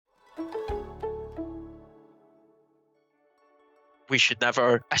we should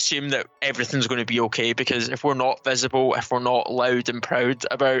never assume that everything's going to be okay, because if we're not visible, if we're not loud and proud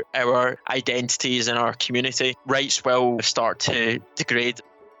about our identities in our community, rights will start to degrade.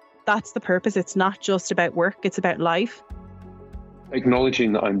 That's the purpose. It's not just about work, it's about life.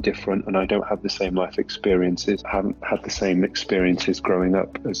 Acknowledging that I'm different and I don't have the same life experiences, I haven't had the same experiences growing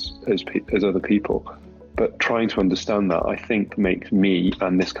up as other people. But trying to understand that, I think, makes me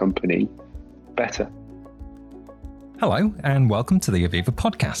and this company better. Hello, and welcome to the Aviva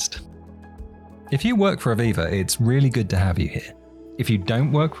podcast. If you work for Aviva, it's really good to have you here. If you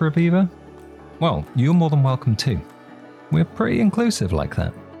don't work for Aviva, well, you're more than welcome too. We're pretty inclusive like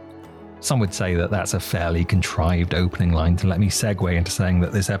that. Some would say that that's a fairly contrived opening line to let me segue into saying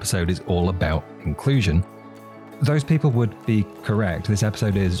that this episode is all about inclusion. Those people would be correct. This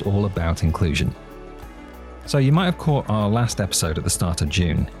episode is all about inclusion. So you might have caught our last episode at the start of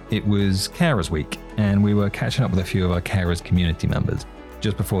June. It was Carers Week, and we were catching up with a few of our Carers community members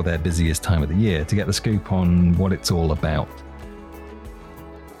just before their busiest time of the year to get the scoop on what it's all about.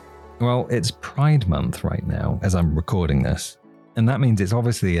 Well, it's Pride Month right now as I'm recording this. And that means it's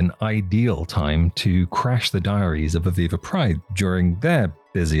obviously an ideal time to crash the diaries of Aviva Pride during their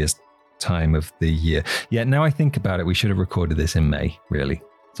busiest time of the year. Yet now I think about it, we should have recorded this in May, really.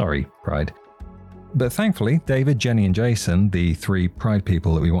 Sorry, Pride. But thankfully, David, Jenny and Jason, the three Pride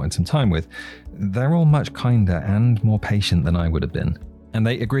people that we wanted some time with, they're all much kinder and more patient than I would have been. And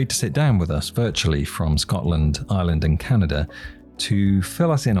they agreed to sit down with us virtually from Scotland, Ireland and Canada to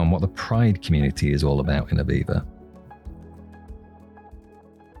fill us in on what the Pride community is all about in Aviva.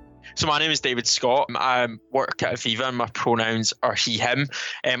 So my name is David Scott. I work at Aviva and my pronouns are he, him.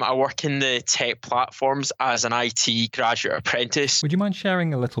 I work in the tech platforms as an IT graduate apprentice. Would you mind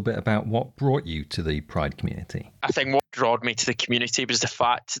sharing a little bit about what brought you to the Pride community? I think what drew me to the community was the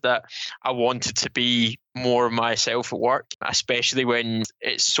fact that I wanted to be more myself at work, especially when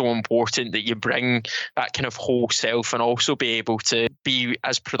it's so important that you bring that kind of whole self and also be able to be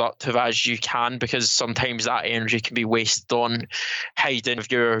as productive as you can, because sometimes that energy can be wasted on hiding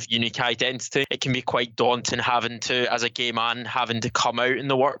of your unique identity. It can be quite daunting having to, as a gay man, having to come out in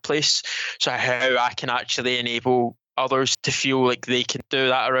the workplace. So how I can actually enable others to feel like they can do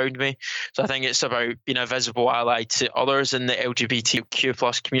that around me. So I think it's about being a visible ally to others in the LGBTQ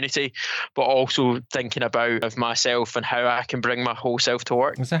plus community, but also thinking about of myself and how I can bring my whole self to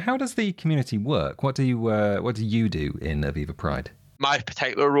work. So how does the community work? What do you do in Aviva Pride? My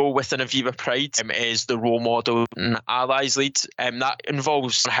particular role within Aviva Pride is the role model and allies lead. That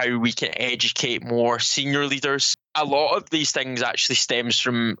involves how we can educate more senior leaders. A lot of these things actually stems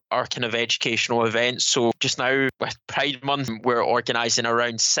from our kind of educational events. So just now with Pride Month, we're organising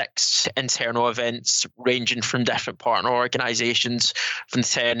around 6 internal events ranging from different partner organisations, from the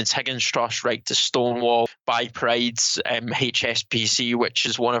Terence Higgins Trust right to Stonewall, By Pride's HSBC, which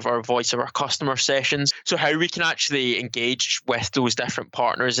is one of our Voice of Our Customer sessions. So how we can actually engage with those different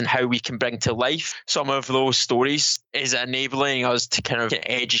partners and how we can bring to life some of those stories is enabling us to kind of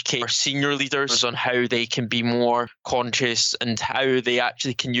educate our senior leaders on how they can be more conscious and how they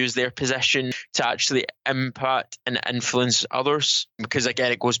actually can use their position to actually impact and influence others. Because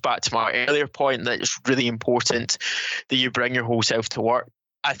again, it goes back to my earlier point that it's really important that you bring your whole self to work.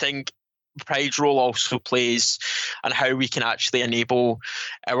 I think Pride's role also plays on how we can actually enable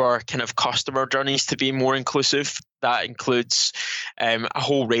our kind of customer journeys to be more inclusive. That includes a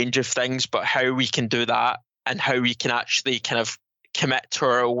whole range of things, but how we can do that and how we can actually kind of commit to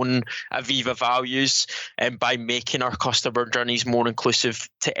our own Aviva values by making our customer journeys more inclusive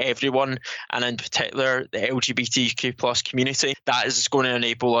to everyone, and in particular the LGBTQ plus community. That is going to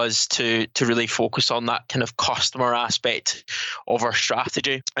enable us to really focus on that kind of customer aspect of our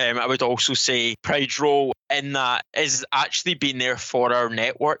strategy. I would also say Pride's role in that is actually being there for our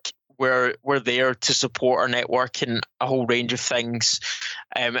network. We're there to support our network in a whole range of things.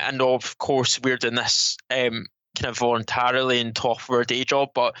 And of course, we're doing this kind of voluntarily on top of our day job.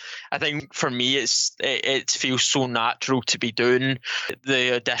 But I think for me, it feels so natural to be doing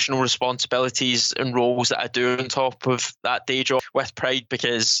the additional responsibilities and roles that I do on top of that day job with Pride,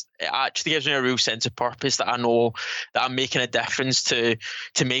 because it actually gives me a real sense of purpose that I know that I'm making a difference to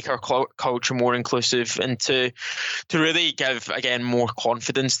make our culture more inclusive and to really give, again, more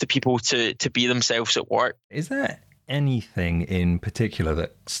confidence to people to be themselves at work. Is there anything in particular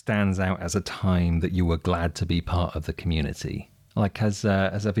that stands out as a time that you were glad to be part of the community? Like, has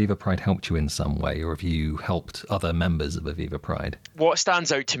Aviva Pride helped you in some way, or have you helped other members of Aviva Pride? What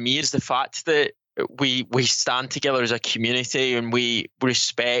stands out to me is the fact that we stand together as a community and we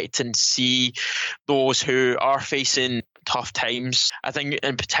respect and see those who are facing tough times. I think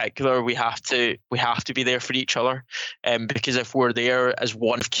in particular we have to be there for each other, because if we're there as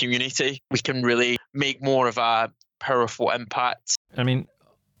one community, we can really make more of a powerful impact. I mean,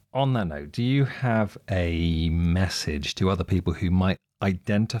 on that note, do you have a message to other people who might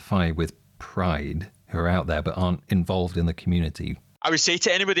identify with Pride, who are out there but aren't involved in the community? I would say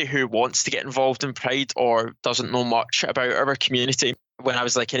to anybody who wants to get involved in Pride or doesn't know much about our community, when I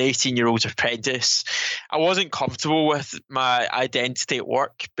was like an 18-year-old apprentice, I wasn't comfortable with my identity at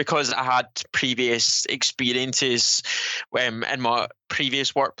work because I had previous experiences in my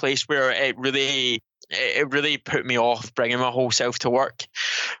previous workplace where it really put me off bringing my whole self to work.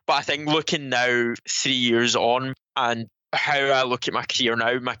 But I think looking now 3 years on and how I look at my career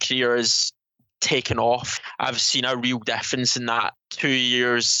now, my career is taken off. I've seen a real difference in that 2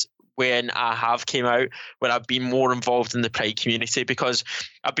 years when I have came out, when I've been more involved in the Pride community, because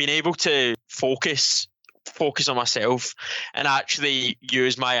I've been able to focus on myself and actually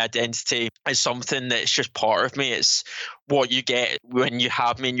use my identity as something that's just part of me. It's what you get when you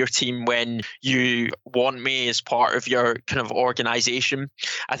have me in your team, when you want me as part of your kind of organization.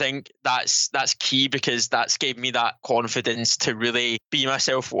 I think that's key, because that's gave me that confidence to really be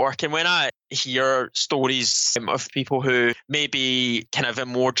myself at work. And when I hear stories of people who may be kind of in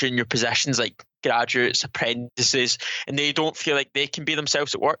more junior positions, like graduates, apprentices, and they don't feel like they can be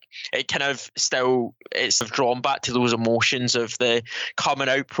themselves at work, it kind of still, it's drawn back to those emotions of the coming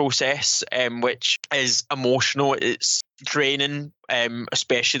out process, which is emotional. It's draining,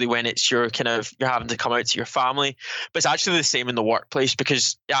 especially when it's you're having to come out to your family. But it's actually the same in the workplace,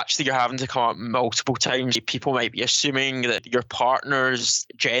 because actually you're having to come out multiple times. People might be assuming that your partner's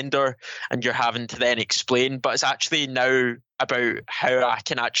gender and you're having to then explain, but it's actually now about how I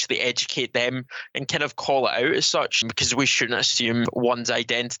can actually educate them and kind of call it out as such, because we shouldn't assume one's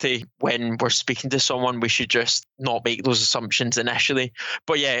identity when we're speaking to someone. We should just not make those assumptions initially.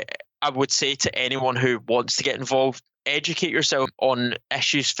 But yeah, I would say to anyone who wants to get involved, educate yourself on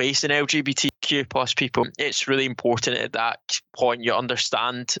issues facing LGBTQ plus people. It's really important at that point you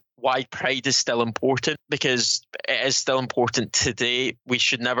understand why Pride is still important, because it is still important today. We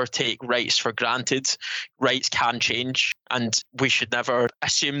should never take rights for granted. Rights can change, and we should never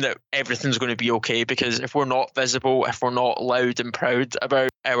assume that everything's going to be okay, because if we're not visible, if we're not loud and proud about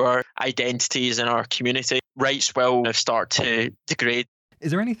our identities in our community, rights will start to degrade. Is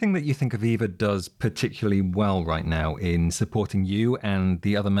there anything that you think Aviva does particularly well right now in supporting you and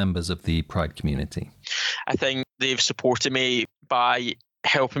the other members of the Pride community? I think they've supported me by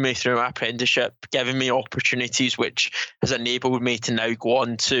helping me through my apprenticeship, giving me opportunities, which has enabled me to now go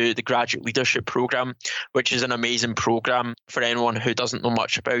on to the graduate leadership program, which is an amazing program for anyone who doesn't know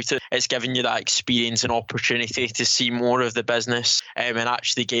much about it. It's giving you that experience and opportunity to see more of the business and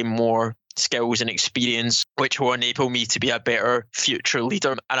actually gain more skills and experience, which will enable me to be a better future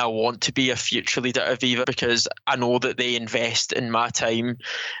leader. And I want to be a future leader at Aviva, because I know that they invest in my time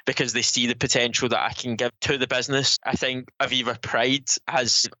because they see the potential that I can give to the business. I think Aviva Pride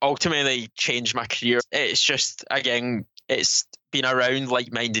has ultimately changed my career. It's just, again, it's been around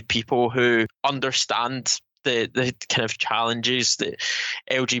like-minded people who understand the kind of challenges that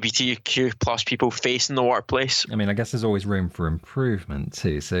LGBTQ plus people face in the workplace. I mean, I guess there's always room for improvement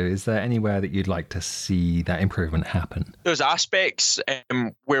too. So is there anywhere that you'd like to see that improvement happen? There's aspects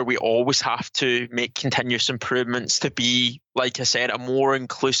where we always have to make continuous improvements to be, like I said, a more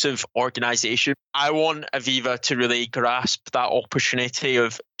inclusive organisation. I want Aviva to really grasp that opportunity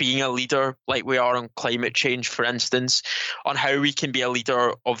of being a leader like we are on climate change, for instance, on how we can be a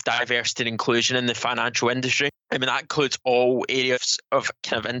leader of diversity and inclusion in the financial industry. I mean, that includes all areas of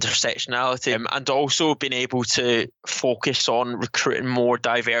kind of intersectionality, and also being able to focus on recruiting more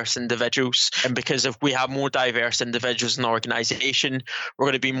diverse individuals. And because if we have more diverse individuals in the organisation, we're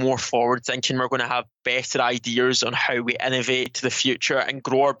going to be more forward thinking. We're going to have better ideas on how we innovate to the future and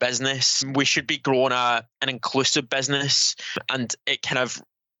grow our business. We should be growing an inclusive business, and it kind of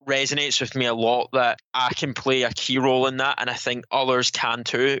resonates with me a lot that I can play a key role in that, and I think others can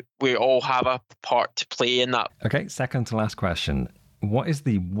too. We all have a part to play in that. Okay, second to last question. What is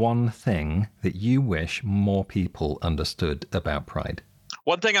the one thing that you wish more people understood about Pride?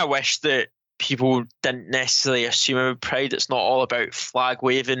 One thing I wish that people didn't necessarily assume about Pride, it's not all about flag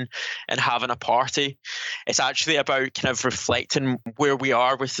waving and having a party. It's actually about kind of reflecting where we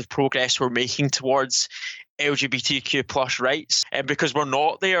are with the progress we're making towards LGBTQ plus rights, and because we're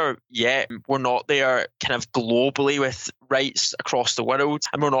not there yet. We're not there kind of globally with rights across the world,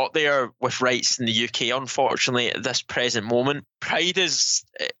 and we're not there with rights in the UK, unfortunately, at this present moment. Pride it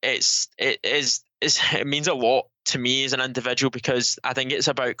means a lot to me as an individual, because I think it's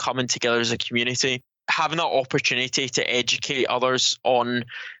about coming together as a community. having that opportunity to educate others on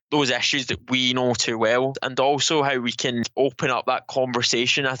those issues that we know too well, and also how we can open up that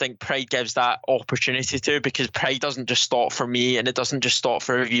conversation. I think Pride gives that opportunity to, because Pride doesn't just stop for me, and it doesn't just stop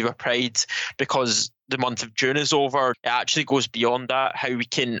for Aviva Pride because the month of June is over. It actually goes beyond that, how we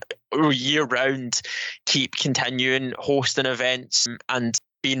can year round keep continuing hosting events and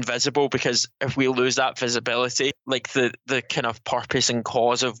being visible, because if we lose that visibility, like the kind of purpose and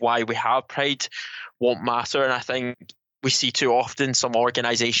cause of why we have Pride won't matter. And I think we see too often some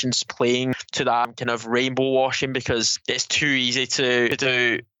organisations playing to that kind of rainbow washing, because it's too easy to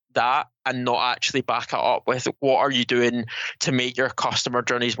do that and not actually back it up with what are you doing to make your customer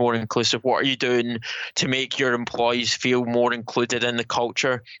journeys more inclusive? What are you doing to make your employees feel more included in the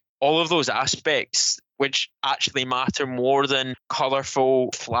culture? All of those aspects which actually matter more than colourful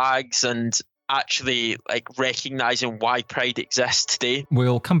flags and actually like recognising why Pride exists today.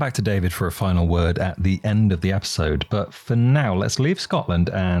 We'll come back to David for a final word at the end of the episode, but for now, let's leave Scotland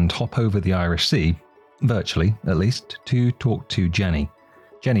and hop over the Irish Sea, virtually at least, to talk to Jenny.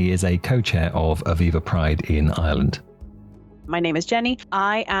 Jenny is a co-chair of Aviva Pride in Ireland. My name is Jenny.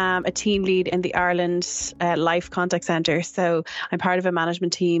 I am a team lead in the Ireland Life Contact Centre. So I'm part of a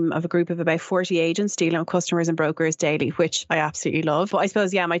management team of a group of about 40 agents dealing with customers and brokers daily, which I absolutely love. But I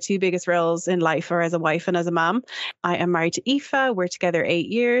suppose, my two biggest roles in life are as a wife and as a mum. I am married to Aoife. We're together 8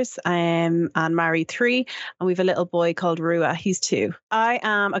 years and married 3. And we have a little boy called Rua. He's 2. I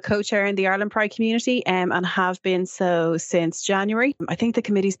am a co-chair in the Ireland Pride community and have been so since January. I think the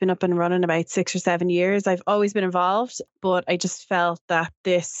committee's been up and running about 6 or 7 years. I've always been involved, but I just felt that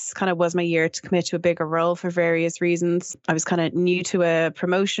this kind of was my year to commit to a bigger role for various reasons. I was kind of new to a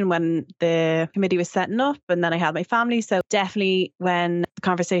promotion when the committee was setting up, and then I had my family. So definitely when the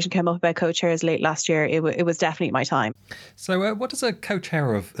conversation came up about co-chairs late last year, it was definitely my time. So what does a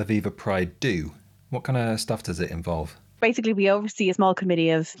co-chair of Aviva Pride do? What kind of stuff does it involve? Basically, we oversee a small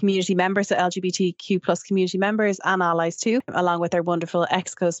committee of community members, so LGBTQ plus community members and allies too, along with our wonderful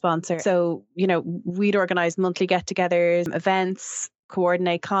EXCO sponsor. So, we'd organise monthly get-togethers, events,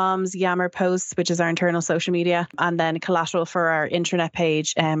 coordinate comms, Yammer posts, which is our internal social media, and then collateral for our intranet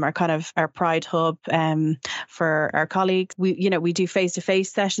page, our Pride hub for our colleagues. We do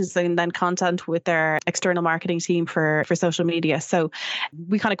face-to-face sessions and then content with our external marketing team for social media. So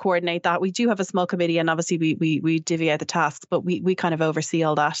we kind of coordinate that. We do have a small committee, and obviously we divvy out the tasks, but we kind of oversee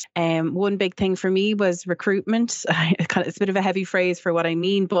all that. One big thing for me was recruitment. It's a bit of a heavy phrase for what I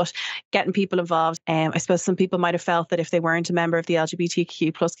mean, but getting people involved. I suppose some people might have felt that if they weren't a member of the LGBTQ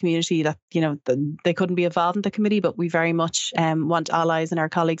plus community that they couldn't be involved in the committee, but we very much want allies and our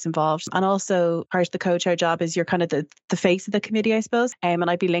colleagues involved. And also part of the co-chair job is you're kind of the face of the committee, I suppose, and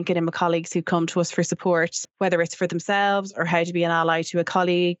I'd be linking in with colleagues who come to us for support, whether it's for themselves or how to be an ally to a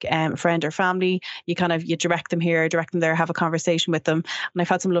colleague, a friend or family. You direct them here, direct them there, have a conversation with them. And I've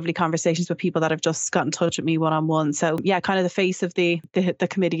had some lovely conversations with people that have just got in touch with me one-on-one. So kind of the face of the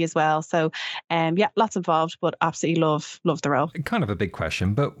committee as well. So lots involved, but absolutely love the role. Kind of a big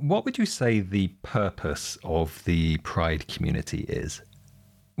question, but what would you say the purpose of the Pride community is?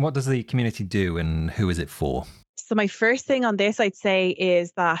 What does the community do and who is it for? So my first thing on this, I'd say,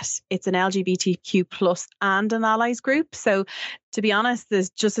 is that it's an LGBTQ plus and an allies group. So to be honest, there's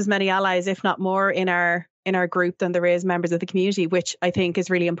just as many allies, if not more, in our group than there is members of the community, which I think is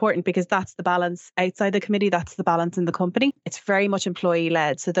really important because that's the balance outside the committee. That's the balance in the company. It's very much employee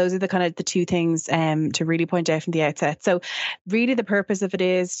led. So those are the kind of the two things to really point out from the outset. So really the purpose of it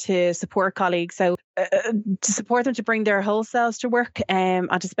is to support colleagues. So to support them to bring their whole selves to work and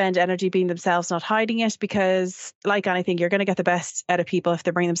to spend energy being themselves, not hiding it, because like anything, you're going to get the best out of people if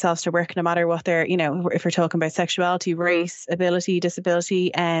they bring themselves to work, no matter what they're, if we're talking about sexuality, race, ability,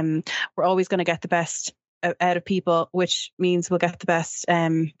 disability, we're always going to get the best out of people, which means we'll get the best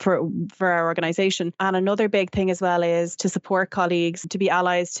for our organisation. And another big thing as well is to support colleagues, to be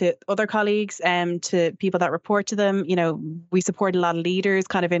allies to other colleagues and to people that report to them. We support a lot of leaders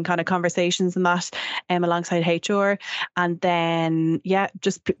in conversations and that alongside HR. And then,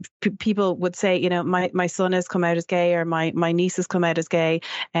 just people would say, my son has come out as gay, or my niece has come out as gay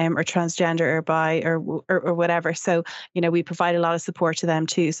or transgender or bi or whatever. So, we provide a lot of support to them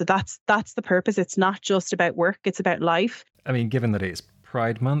too. So that's the purpose. It's not just about work, it's about life. I mean, given that it's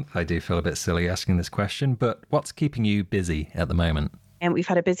Pride Month, I do feel a bit silly asking this question, but what's keeping you busy at the moment? And we've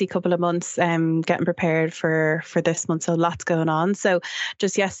had a busy couple of months getting prepared for this month. So lots going on. So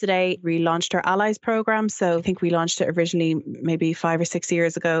just yesterday, we launched our Allies program. So I think we launched it originally maybe 5 or 6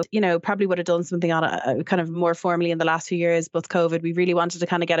 years ago. Probably would have done something on it kind of more formally in the last few years, but COVID, we really wanted to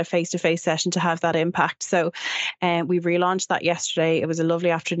kind of get a face-to-face session to have that impact. So we relaunched that yesterday. It was a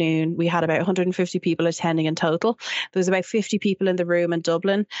lovely afternoon. We had about 150 people attending in total. There was about 50 people in the room in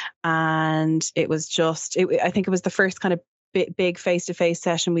Dublin. And it was I think it was the first kind of big face-to-face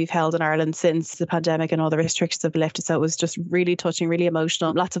session we've held in Ireland since the pandemic and all the restrictions have been lifted. So it was just really touching, really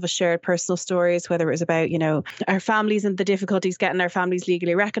emotional. Lots of us shared personal stories, whether it was about, our families and the difficulties getting our families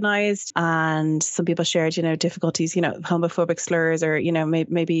legally recognised. And some people shared, difficulties, homophobic slurs or,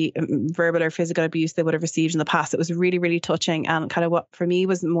 maybe verbal or physical abuse they would have received in the past. It was really, really touching. And kind of what for me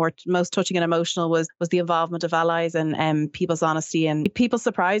was most touching and emotional was the involvement of allies and people's honesty and people's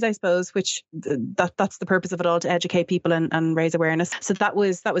surprise, I suppose, which that's the purpose of it all, to educate people and raise awareness. So that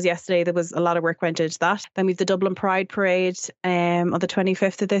was yesterday. There was a lot of work went into that. Then we've the Dublin Pride Parade on the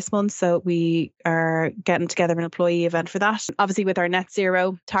 25th of this month. So we are getting together an employee event for that. Obviously with our net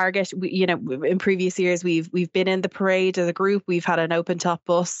zero target, in previous years we've been in the parade as a group. We've had an open top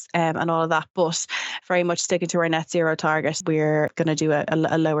bus and all of that, but very much sticking to our net zero target. We're going to do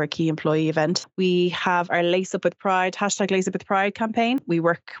a lower key employee event. We have our Lace Up with Pride, #Lace Up with Pride campaign. We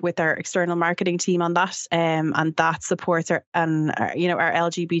work with our external marketing team on that, and that supports our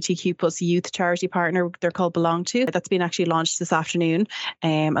LGBTQ plus youth charity partner. They're called Belong To. That's been actually launched this afternoon,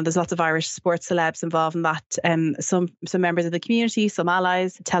 and there's lots of Irish sports celebs involved in that. Some members of the community, some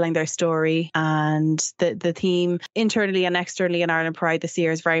allies telling their story, and the theme internally and externally in Ireland Pride this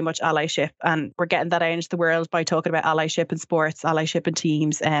year is very much allyship, and we're getting that out into the world by talking about allyship in sports, allyship in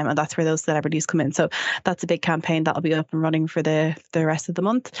teams, and that's where those celebrities come in. So that's a big campaign that'll be up and running for the rest of the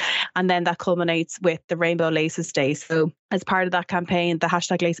month, and then that culminates with the Rainbow Laces Day. So as part of that campaign, the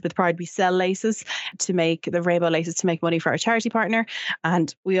 #Lace Up with Pride, we sell laces to make the rainbow laces to make money for our charity partner.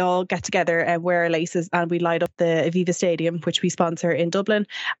 And we all get together and wear our laces and we light up the Aviva Stadium, which we sponsor in Dublin,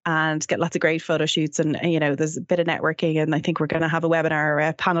 and get lots of great photo shoots. And, there's a bit of networking. And I think we're going to have a webinar or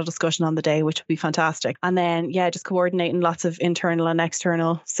a panel discussion on the day, which will be fantastic. And then, just coordinating lots of internal and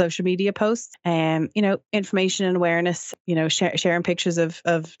external social media posts, information and awareness, sharing pictures of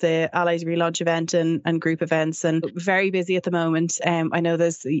the Allies relaunch event and group events, and very busy at the moment. I know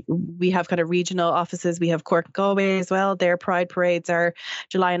we have kind of regional offices. We have Cork and Galway as well. Their Pride parades are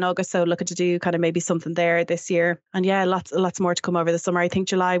July and August, so looking to do kind of maybe something there this year. And lots more to come over the summer. I think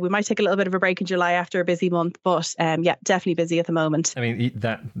July, we might take a little bit of a break in July after a busy month, but definitely busy at the moment. I mean,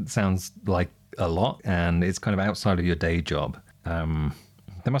 that sounds like a lot, and it's kind of outside of your day job.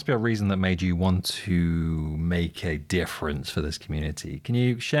 There must be a reason that made you want to make a difference for this community. Can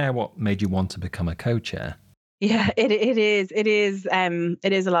you share what made you want to become a co-chair? Yeah, it is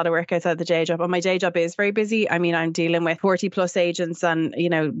a lot of work outside the day job. And my day job is very busy. I mean, I'm dealing with 40 plus agents and,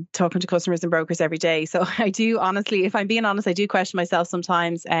 talking to customers and brokers every day. So I do, honestly, if I'm being honest, I do question myself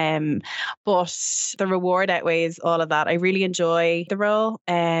sometimes. But the reward outweighs all of that. I really enjoy the role.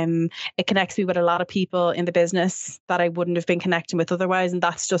 It connects me with a lot of people in the business that I wouldn't have been connecting with otherwise. And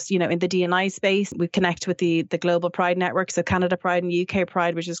that's just, in the D&I space, we connect with the Global Pride Network. So Canada Pride and UK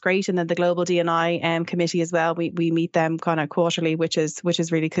Pride, which is great. And then the Global D&I committee as well. We meet them kind of quarterly, which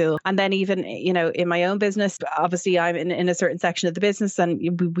is really cool. And then even, in my own business, obviously I'm in a certain section of the business and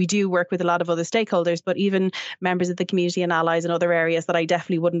we do work with a lot of other stakeholders, but even members of the community and allies in other areas that I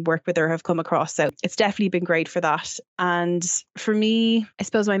definitely wouldn't work with or have come across. So it's definitely been great for that. And for me, I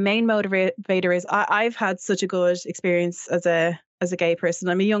suppose my main motivator is I've had such a good experience as a gay person.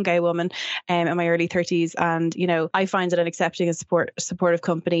 I'm a young gay woman in my early 30s, and I find it an accepting and supportive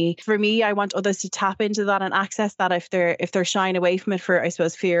company. For me, I want others to tap into that and access that if they're shying away from it for, I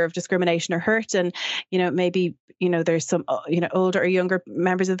suppose, fear of discrimination or hurt. And maybe there's some older or younger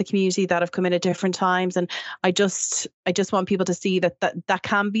members of the community that have come in at different times, and I just want people to see that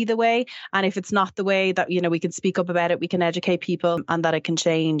can be the way. And if it's not the way, that we can speak up about it, we can educate people, and that it can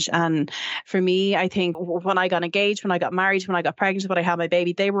change. And for me, I think when I got engaged, when I got married, when I got pregnant, when I had my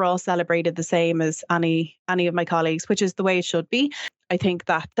baby, they were all celebrated the same as any of my colleagues, which is the way it should be. I think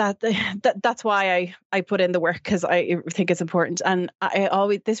that's why I put in the work, because I think it's important. And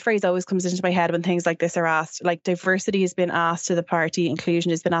this phrase always comes into my head when things like this are asked. Like, diversity has been asked to the party, inclusion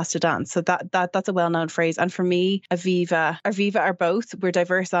has been asked to dance. So that's a well-known phrase. And for me, Aviva are both. We're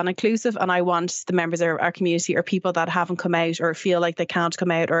diverse and inclusive, and I want the members of our community or people that haven't come out or feel like they can't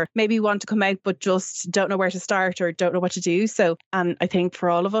come out, or maybe want to come out but just don't know where to start or don't know what to do. So, and I think for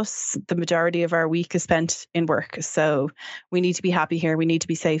all of us, the majority of our week is spent in work. So we need to be happy here. We need to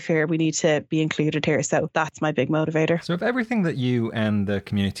be safe here. We need to be included here. So that's my big motivator. So of everything that you and the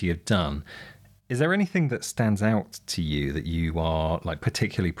community have done, is there anything that stands out to you that you are like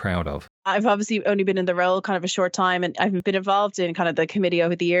particularly proud of? I've obviously only been in the role kind of a short time, and I've been involved in kind of the committee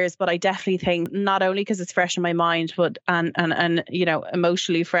over the years, but I definitely think not only because it's fresh in my mind, but and you know,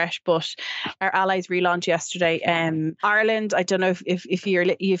 emotionally fresh, but our Allies relaunch yesterday. Ireland, I don't know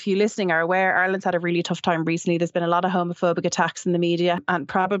if you listening are aware, Ireland's had a really tough time recently. There's been a lot of homophobic attacks in the media, and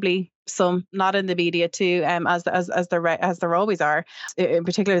probably some not in the media too, as there always are. In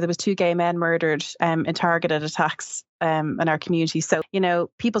particular, there was 2 gay men murdered in targeted attacks in our community. So, you know,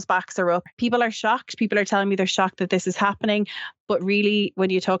 people's backs are up. People are shocked. People are telling me they're shocked that this is happening. But really, when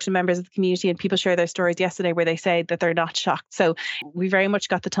you talk to members of the community and people share their stories yesterday where they say that they're not shocked. So we very much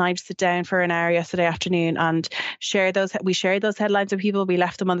got the time to sit down for an hour yesterday afternoon and share those. We shared those headlines with people. We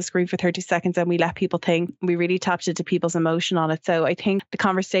left them on the screen for 30 seconds and we let people think. We really tapped into people's emotion on it. So I think the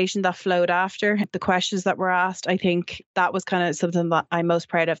conversation that flowed after, the questions that were asked, I think that was kind of something that I'm most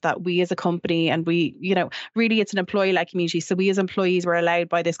proud of, that we as a company, and we, you know, really it's an employee-led community. So we as employees were allowed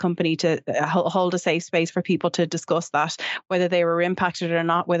by this company to hold a safe space for people to discuss that, whether they were impacted or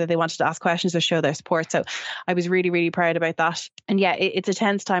not, whether they wanted to ask questions or show their support. So I was really, really proud about that. And yeah, it's a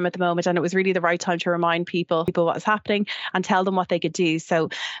tense time at the moment, and it was really the right time to remind people what was happening and tell them what they could do. So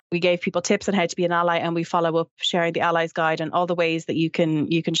we gave people tips on how to be an ally, and we follow up sharing the Allies Guide and all the ways that you can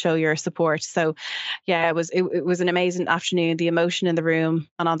show your support. So yeah, it was an amazing afternoon. The emotion in the room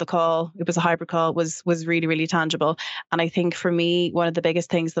and on the call, it was a hybrid call, was really, really tangible. And I think for me, one of the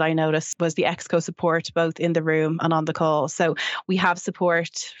biggest things that I noticed was the Exco support, both in the room and on the call. So we have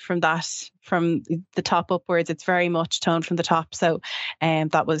support from the top upwards. It's very much toned from the top. So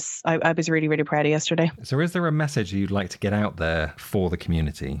that was, I was really, really proud of yesterday. So is there a message you'd like to get out there for the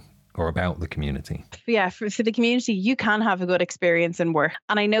community? Or about the community? Yeah, for the community, you can have a good experience in work.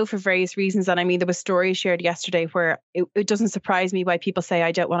 And I know for various reasons, and I mean, there was stories shared yesterday where it doesn't surprise me why people say,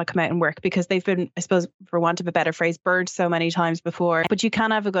 I don't want to come out and work, because they've been, I suppose, for want of a better phrase, burned so many times before. But you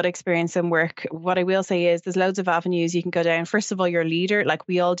can have a good experience in work. What I will say is there's loads of avenues you can go down. First of all, you're a leader. Like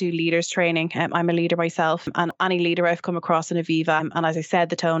we all do leaders training. I'm a leader myself, and any leader I've come across in Aviva, and as I said,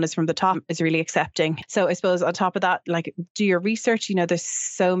 the tone is from the top, is really accepting. So I suppose on top of that, like do your research. You know, there's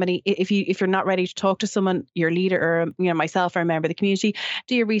so many, if you're not ready to talk to someone, your leader, or you know, myself or a member of the community,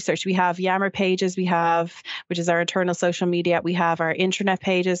 do your research. We have Yammer pages, which is our internal social media. We have our intranet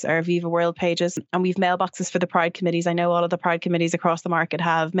pages, our Aviva World pages, and we've mailboxes for the Pride committees. I know all of the Pride committees across the market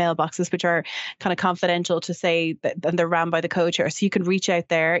have mailboxes which are kind of confidential to say that, and they're ran by the co-chair. So you can reach out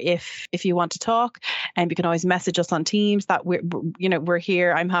there if you want to talk, and you can always message us on Teams. That we're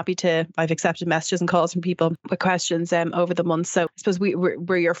here. I'm happy to. I've accepted messages and calls from people with questions over the months. So I suppose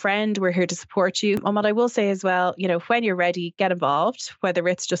we're your friend. We're here to support you. And what I will say as well, you know, when you're ready, get involved, whether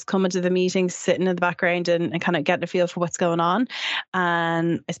it's just coming to the meetings, sitting in the background and kind of getting a feel for what's going on.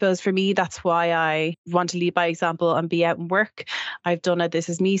 And I suppose for me, that's why I want to lead by example and be out and work. I've done a This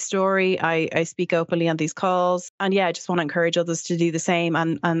Is Me story. I speak openly on these calls. And yeah, I just want to encourage others to do the same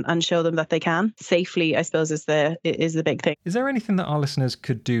and show them that they can safely, I suppose, is the big thing. Is there anything that our listeners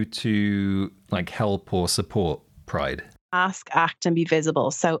could do to like help or support Pride? Ask, act, and be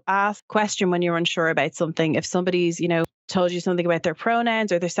visible. So ask, question when you're unsure about something. If somebody's, you know, told you something about their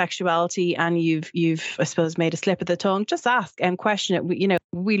pronouns or their sexuality and you've I suppose made a slip of the tongue, just ask and question it.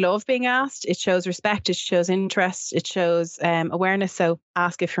 We love being asked. It shows respect, it shows interest, it shows awareness. So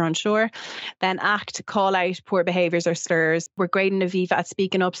ask if you're unsure. Then act, call out poor behaviours or slurs. We're great in Aviva at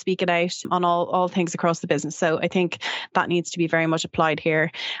speaking up, speaking out on all things across the business. So I think that needs to be very much applied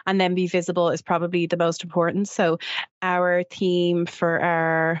here. And then be visible is probably the most important. So our theme for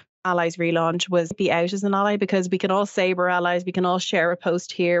our Allies relaunch was be out as an ally, because we can all say we're allies, we can all share a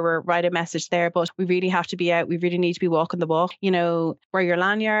post here or write a message there, but we really have to be out. We really need to be walking the walk. You know, wear your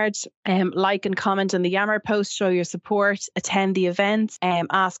lanyards, like and comment on the Yammer post, show your support, attend the events,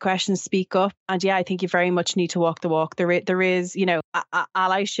 ask questions, speak up. And yeah, I think you very much need to walk the walk. There is, you know,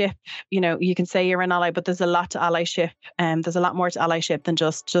 allyship. You know, you can say you're an ally, but there's a lot to allyship. There's a lot more to allyship than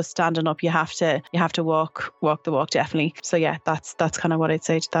just standing up. You have to walk the walk, definitely. So yeah, that's kind of what I'd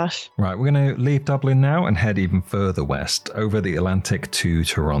say to that. Right, we're going to leave Dublin now and head even further west, over the Atlantic to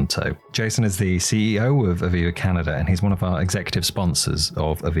Toronto. Jason is the CEO of Aviva Canada, and he's one of our executive sponsors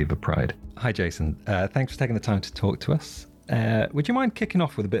of Aviva Pride. Hi, Jason. Thanks for taking the time to talk to us. Would you mind kicking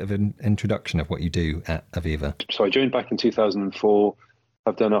off with a bit of an introduction of what you do at Aviva? So I joined back in 2004.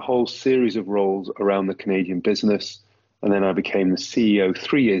 I've done a whole series of roles around the Canadian business, and then I became the CEO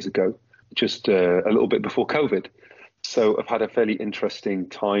 3 years ago, just a little bit before COVID. So I've had a fairly interesting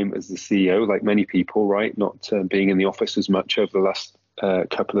time as the CEO, like many people, right? Not being in the office as much over the last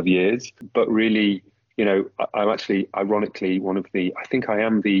couple of years, but really, I'm actually, ironically, I think I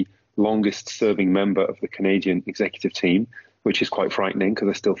am the longest serving member of the Canadian executive team, which is quite frightening because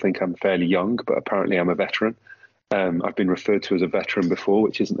I still think I'm fairly young, but apparently I'm a veteran. I've been referred to as a veteran before,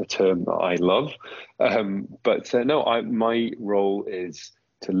 which isn't a term that I love. My role is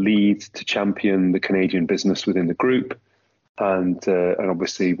to lead, to champion the Canadian business within the group, and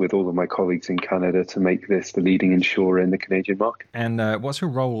obviously with all of my colleagues in Canada to make this the leading insurer in the Canadian market. And what's your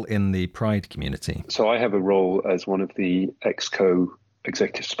role in the Pride community? So I have a role as one of the EXCO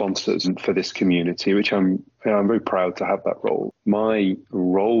executive sponsors for this community, which I'm very proud to have that role. My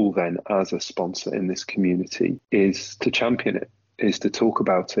role then as a sponsor in this community is to champion it, is to talk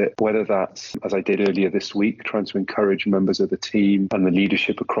about it, whether that's, as I did earlier this week, trying to encourage members of the team and the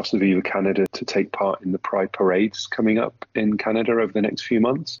leadership across Aviva Canada to take part in the Pride parades coming up in Canada over the next few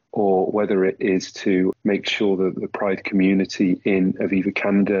months, or whether it is to make sure that the Pride community in Aviva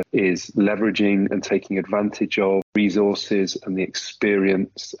Canada is leveraging and taking advantage of resources and the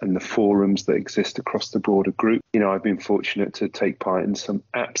experience and the forums that exist across the broader group. I've been fortunate to take part in some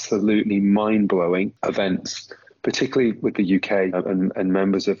absolutely mind-blowing events, particularly with the UK and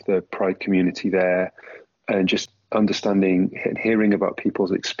members of the Pride community there, and just understanding and hearing about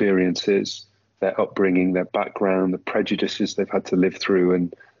people's experiences, their upbringing, their background, the prejudices they've had to live through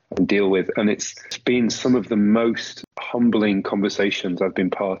and deal with. And it's been some of the most humbling conversations I've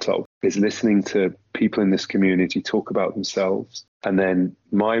been part of, is listening to people in this community talk about themselves. And then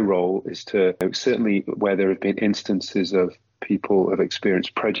my role is to, certainly where there have been instances of people have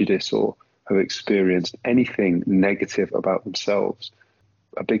experienced prejudice or have experienced anything negative about themselves,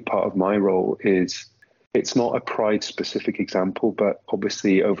 a big part of my role is, it's not a Pride specific example, but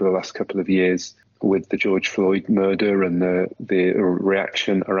obviously over the last couple of years with the George Floyd murder and the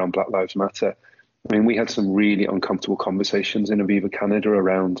reaction around Black Lives Matter, we had some really uncomfortable conversations in Aviva Canada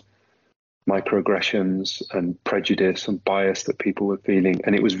around microaggressions and prejudice and bias that people were feeling.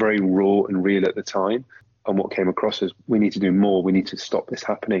 And it was very raw and real at the time. And what came across is, we need to do more. We need to stop this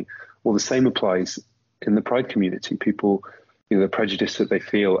happening. Well, the same applies in the Pride community. People, the prejudice that they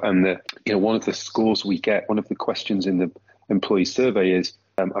feel, and one of the scores we get, one of the questions in the employee survey is,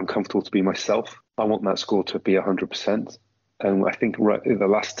 I'm comfortable to be myself. I want that score to be 100%. And I think in the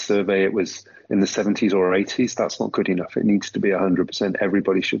last survey, it was in the 70s or 80s. That's not good enough. It needs to be 100%.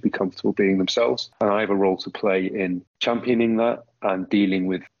 Everybody should be comfortable being themselves. And I have a role to play in championing that and dealing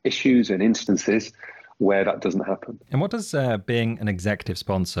with issues and instances where that doesn't happen. And what does being an executive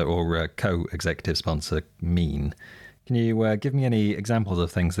sponsor or a co-executive sponsor mean? Can you give me any examples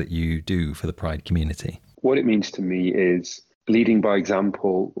of things that you do for the Pride community? What it means to me is leading by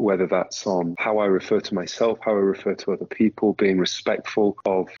example, whether that's on how I refer to myself, how I refer to other people, being respectful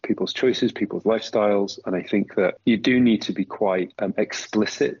of people's choices, people's lifestyles. And I think that you do need to be quite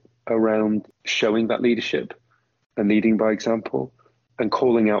explicit around showing that leadership and leading by example and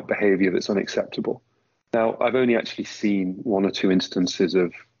calling out behavior that's unacceptable. Now, I've only actually seen one or two instances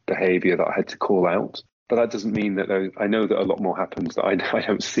of behavior that I had to call out, but that doesn't mean that I know that a lot more happens that I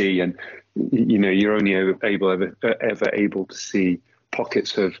don't see. And, you're only ever able to see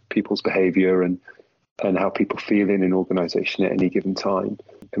pockets of people's behavior and how people feel in an organization at any given time.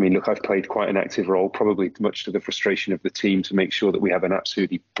 Look, I've played quite an active role, probably much to the frustration of the team, to make sure that we have an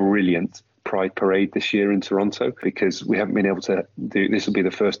absolutely brilliant Pride parade this year in Toronto, because we haven't been able to do, this will be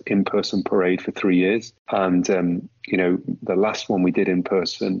the first in-person parade for 3 years. And, the last one we did in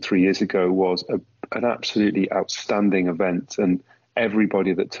person 3 years ago was an absolutely outstanding event. And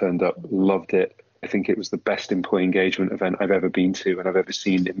everybody that turned up loved it. I think it was the best employee engagement event I've ever been to and I've ever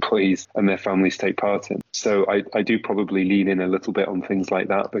seen employees and their families take part in. So I do probably lean in a little bit on things like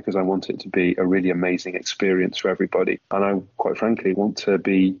that because I want it to be a really amazing experience for everybody. And I, quite frankly, want to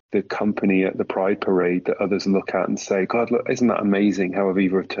be the company at the Pride Parade that others look at and say, God, look, isn't that amazing how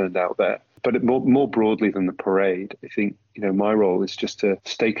Aviva have turned out there? But more broadly than the parade, I think, my role is just to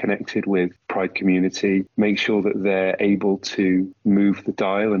stay connected with Pride community, make sure that they're able to move the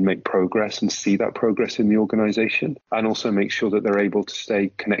dial and make progress and see that progress in the organisation, and also make sure that they're able to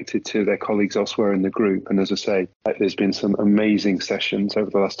stay connected to their colleagues elsewhere in the group. And as I say, there's been some amazing sessions over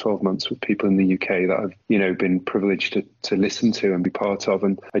the last 12 months with people in the UK that I've, been privileged to listen to and be part of.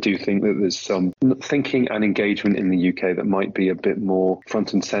 And I do think that there's some thinking and engagement in the UK that might be a bit more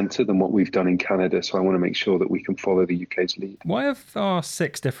front and centre than what we've done in Canada. So I want to make sure that we can follow the UK's lead. Why of our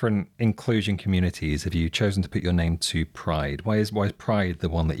 6 different inclusion communities have you chosen to put your name to Pride? Why is Pride the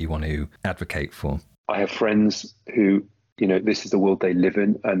one that you want to advocate for? I have friends who, this is the world they live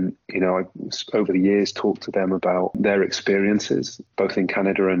in. And, I over the years talked to them about their experiences, both in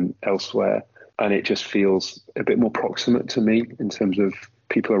Canada and elsewhere. And it just feels a bit more proximate to me in terms of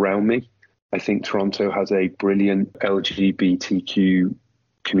people around me. I think Toronto has a brilliant LGBTQ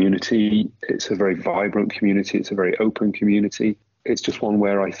community. It's a very vibrant community. It's a very open community. It's just one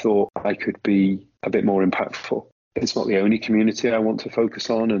where I thought I could be a bit more impactful. It's not the only community I want to focus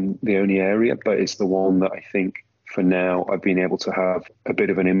on and the only area, but it's the one that I think for now I've been able to have a bit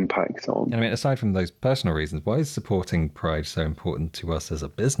of an impact on. And aside from those personal reasons, why is supporting Pride so important to us as a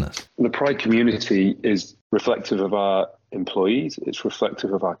business? The Pride community is reflective of our employees, it's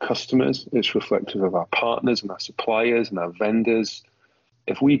reflective of our customers, it's reflective of our partners and our suppliers and our vendors.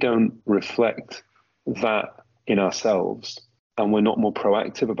 If we don't reflect that in ourselves and we're not more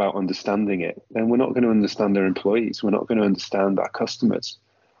proactive about understanding it, then we're not going to understand our employees, we're not going to understand our customers,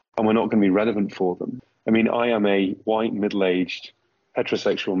 and we're not going to be relevant for them. I am a white, middle-aged,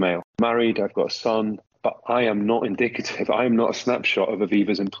 heterosexual male. Married, I've got a son, but I am not indicative. I am not a snapshot of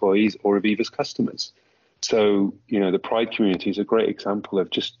Aviva's employees or Aviva's customers. So, the Pride community is a great example of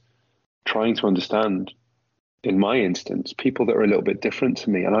just trying to understand, in my instance, people that are a little bit different to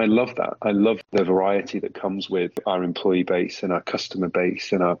me. And I love that. I love the variety that comes with our employee base and our customer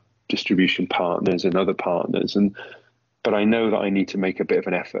base and our distribution partners and other partners. But I know that I need to make a bit of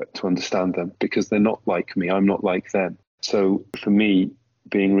an effort to understand them because they're not like me. I'm not like them. So for me,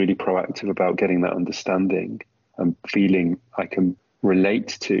 being really proactive about getting that understanding and feeling I can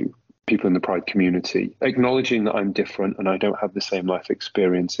relate to people in the Pride community, acknowledging that I'm different and I don't have the same life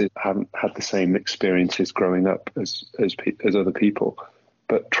experiences, haven't had the same experiences growing up as other people,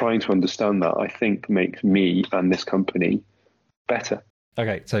 but trying to understand that, I think, makes me and this company better.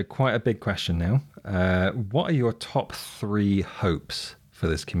 Okay, so quite a big question now. What are your top 3 hopes for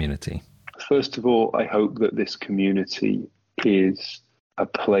this community? First of all, I hope that this community is a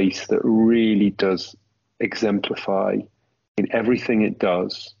place that really does exemplify in everything it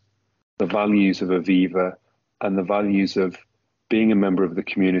does the values of Aviva and the values of being a member of the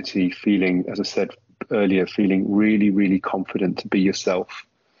community, feeling, as I said earlier, feeling really, really confident to be yourself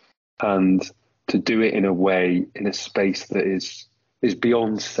and to do it in a way, in a space that is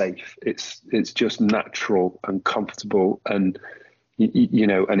beyond safe. It's just natural and comfortable, and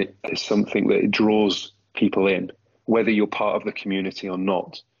and it is something that it draws people in. Whether you're part of the community or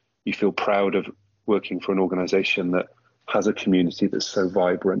not, you feel proud of working for an organization that has a community that's so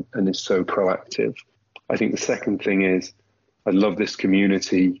vibrant and is so proactive. I think the second thing is I'd love this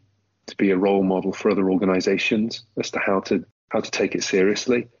community to be a role model for other organizations as to how to take it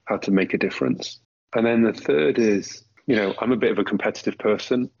seriously, how to make a difference. And then the third is, I'm a bit of a competitive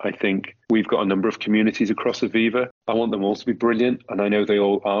person. I think we've got a number of communities across Aviva. I want them all to be brilliant, and I know they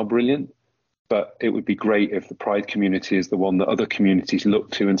all are brilliant. But it would be great if the Pride community is the one that other communities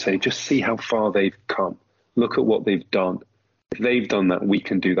look to and say, just see how far they've come. Look at what they've done. If they've done that, we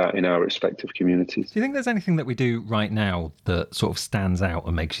can do that in our respective communities. Do you think there's anything that we do right now that sort of stands out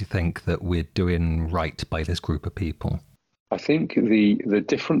and makes you think that we're doing right by this group of people? I think the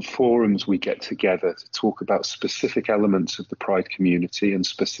different forums we get together to talk about specific elements of the Pride community and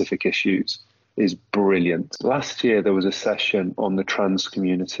specific issues is brilliant. Last year, there was a session on the trans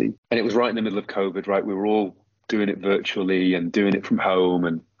community, and it was right in the middle of COVID, right? We were all doing it virtually and doing it from home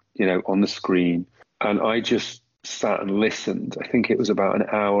and, on the screen. And I just sat and listened. I think it was about an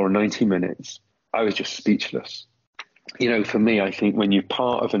hour or 90 minutes. I was just speechless. For me, I think when you're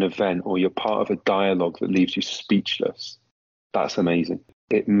part of an event or you're part of a dialogue that leaves you speechless, that's amazing.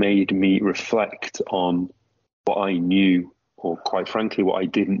 It made me reflect on what I knew, or quite frankly, what I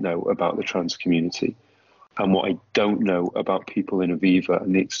didn't know about the trans community and what I don't know about people in Aviva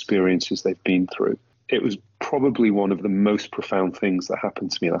and the experiences they've been through. It was probably one of the most profound things that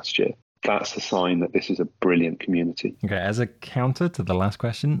happened to me last year. That's a sign that this is a brilliant community. Okay, as a counter to the last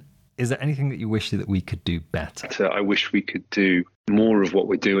question, is there anything that you wish that we could do better? So I wish we could do more of what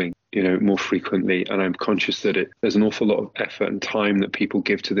we're doing, more frequently. And I'm conscious that there's an awful lot of effort and time that people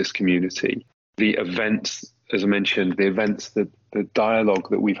give to this community. The events, as I mentioned, the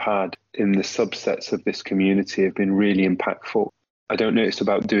dialogue that we've had in the subsets of this community have been really impactful. I don't know if it's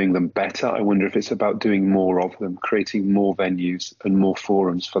about doing them better. I wonder if it's about doing more of them, creating more venues and more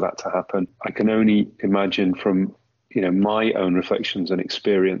forums for that to happen. I can only imagine from, my own reflections and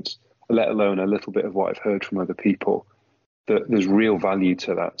experience, let alone a little bit of what I've heard from other people, that there's real value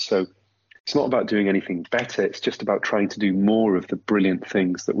to that. So it's not about doing anything better. It's just about trying to do more of the brilliant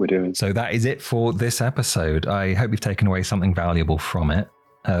things that we're doing. So that is it for this episode. I hope you've taken away something valuable from it.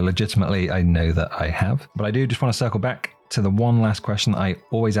 Legitimately, I know that I have. But I do just want to circle back to the one last question that I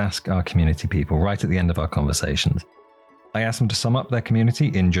always ask our community people right at the end of our conversations. I asked them to sum up their community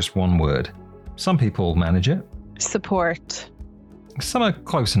in just one word. Some people manage it. Support. Some are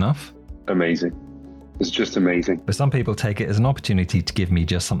close enough. Amazing. It's just amazing. But some people take it as an opportunity to give me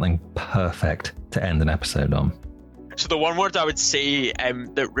just something perfect to end an episode on. So the one word I would say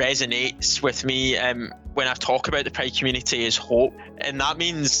that resonates with me when I talk about the Pride community is hope. And that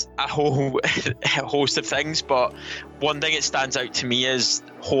means a whole host of things. But one thing that stands out to me is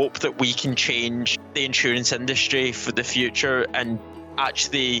hope that we can change the insurance industry for the future and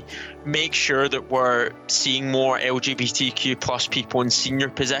actually make sure that we're seeing more LGBTQ plus people in senior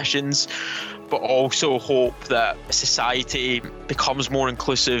positions, but also hope that society becomes more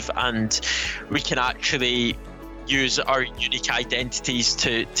inclusive and we can actually use our unique identities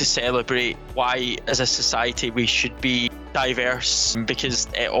to celebrate why as a society we should be diverse, because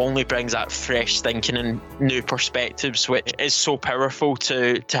it only brings that fresh thinking and new perspectives, which is so powerful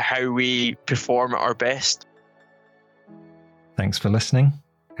to how we perform at our best. Thanks for listening,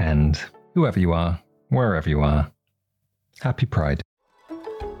 and whoever you are, wherever you are, happy Pride.